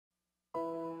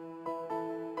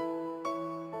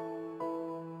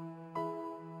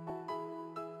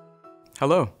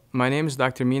Hello, my name is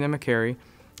Dr. Mina Makary,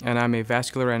 and I'm a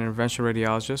vascular and interventional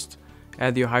radiologist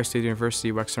at The Ohio State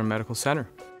University Wexner Medical Center.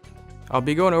 I'll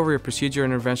be going over your procedure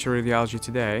in interventional radiology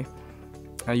today.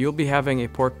 You'll be having a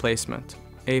port placement.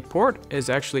 A port is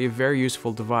actually a very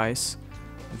useful device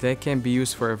that can be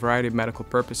used for a variety of medical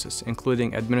purposes,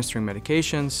 including administering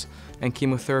medications and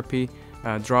chemotherapy,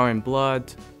 drawing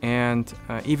blood, and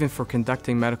even for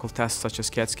conducting medical tests such as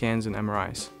CAT scans and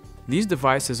MRIs. These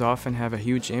devices often have a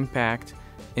huge impact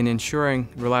in ensuring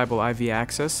reliable IV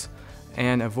access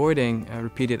and avoiding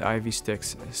repeated IV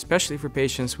sticks, especially for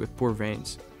patients with poor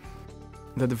veins.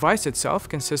 The device itself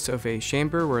consists of a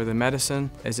chamber where the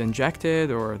medicine is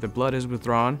injected or the blood is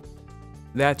withdrawn.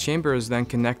 That chamber is then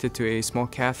connected to a small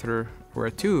catheter or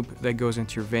a tube that goes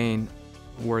into your vein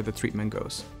where the treatment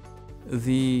goes.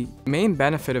 The main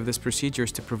benefit of this procedure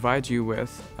is to provide you with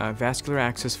vascular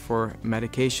access for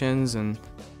medications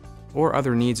or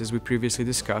other needs, as we previously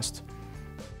discussed.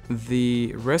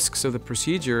 The risks of the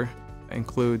procedure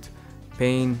include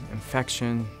pain,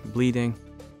 infection, bleeding.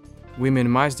 We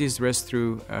minimize these risks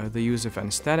through the use of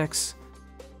anesthetics,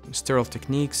 sterile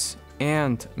techniques,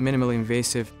 and minimally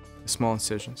invasive small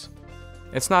incisions.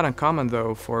 It's not uncommon,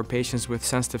 though, for patients with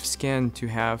sensitive skin to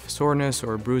have soreness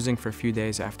or bruising for a few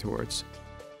days afterwards.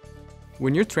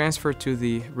 When you're transferred to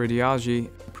the radiology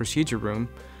procedure room,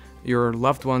 your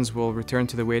loved ones will return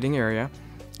to the waiting area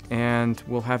and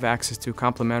will have access to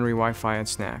complimentary Wi-Fi and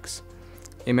snacks.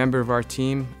 A member of our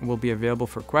team will be available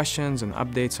for questions and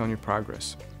updates on your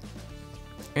progress.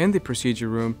 In the procedure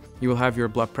room, you will have your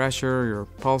blood pressure, your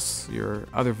pulse, your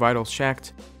other vitals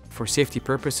checked. For safety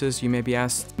purposes, you may be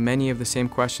asked many of the same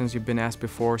questions you've been asked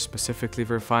before, specifically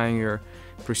verifying your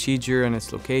procedure and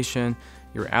its location,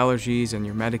 your allergies, and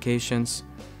your medications.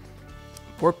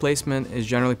 Port placement is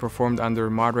generally performed under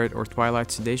moderate or twilight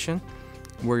sedation,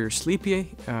 where you're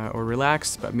sleepy or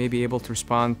relaxed, but may be able to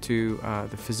respond to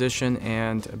the physician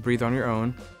and breathe on your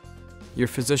own. Your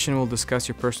physician will discuss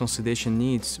your personal sedation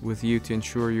needs with you to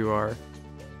ensure you are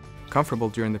comfortable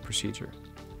during the procedure.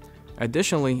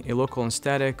 Additionally, a local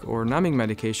anesthetic or numbing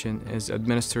medication is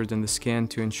administered in the skin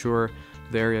to ensure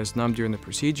the area is numb during the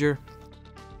procedure.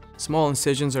 Small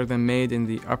incisions are then made in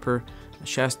the upper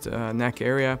chest, neck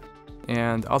area,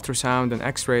 and ultrasound and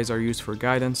x-rays are used for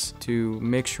guidance to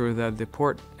make sure that the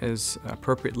port is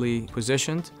appropriately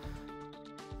positioned.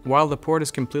 While the port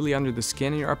is completely under the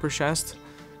skin in your upper chest,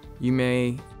 you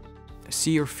may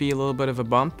see or feel a little bit of a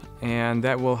bump, and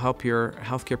that will help your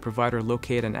healthcare provider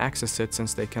locate and access it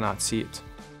since they cannot see it.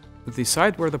 The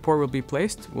site where the port will be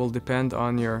placed will depend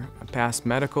on your past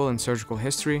medical and surgical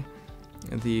history,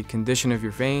 the condition of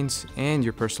your veins, and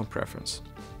your personal preference.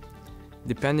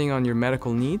 Depending on your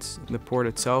medical needs, the port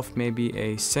itself may be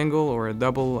a single or a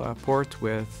double port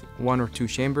with 1 or 2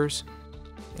 chambers,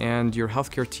 and your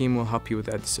healthcare team will help you with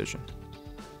that decision.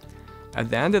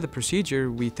 At the end of the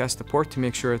procedure, we test the port to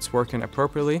make sure it's working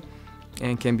appropriately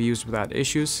and can be used without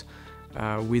issues.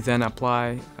 We then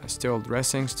apply sterile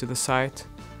dressings to the site.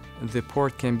 The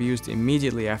port can be used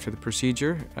immediately after the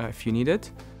procedure if you need it.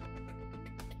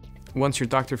 Once your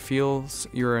doctor feels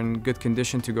you're in good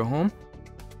condition to go home,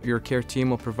 your care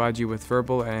team will provide you with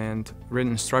verbal and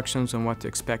written instructions on what to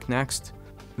expect next.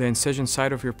 The incision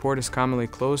site of your port is commonly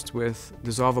closed with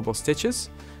dissolvable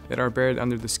stitches that are buried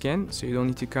under the skin, so you don't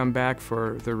need to come back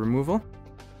for the removal.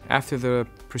 After the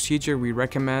procedure, we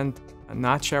recommend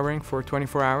not showering for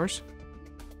 24 hours.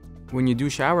 When you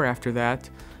do shower after that,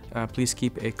 please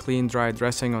keep a clean, dry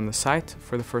dressing on the site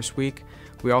for the first week.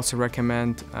 We also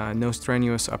recommend no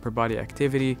strenuous upper body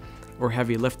activity or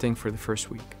heavy lifting for the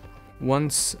first week.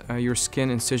 Once your skin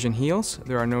incision heals,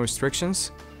 there are no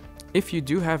restrictions. If you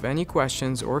do have any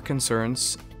questions or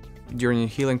concerns during the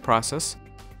healing process,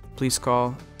 please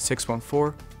call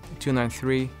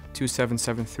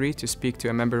 614-293-2773 to speak to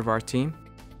a member of our team.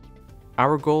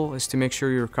 Our goal is to make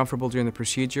sure you're comfortable during the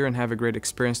procedure and have a great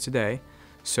experience today,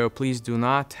 so please do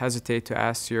not hesitate to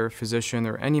ask your physician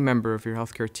or any member of your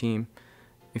healthcare team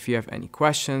if you have any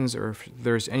questions or if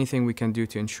there's anything we can do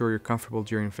to ensure you're comfortable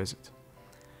during your visit.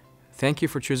 Thank you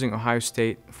for choosing Ohio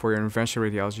State for your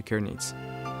interventional radiology care needs.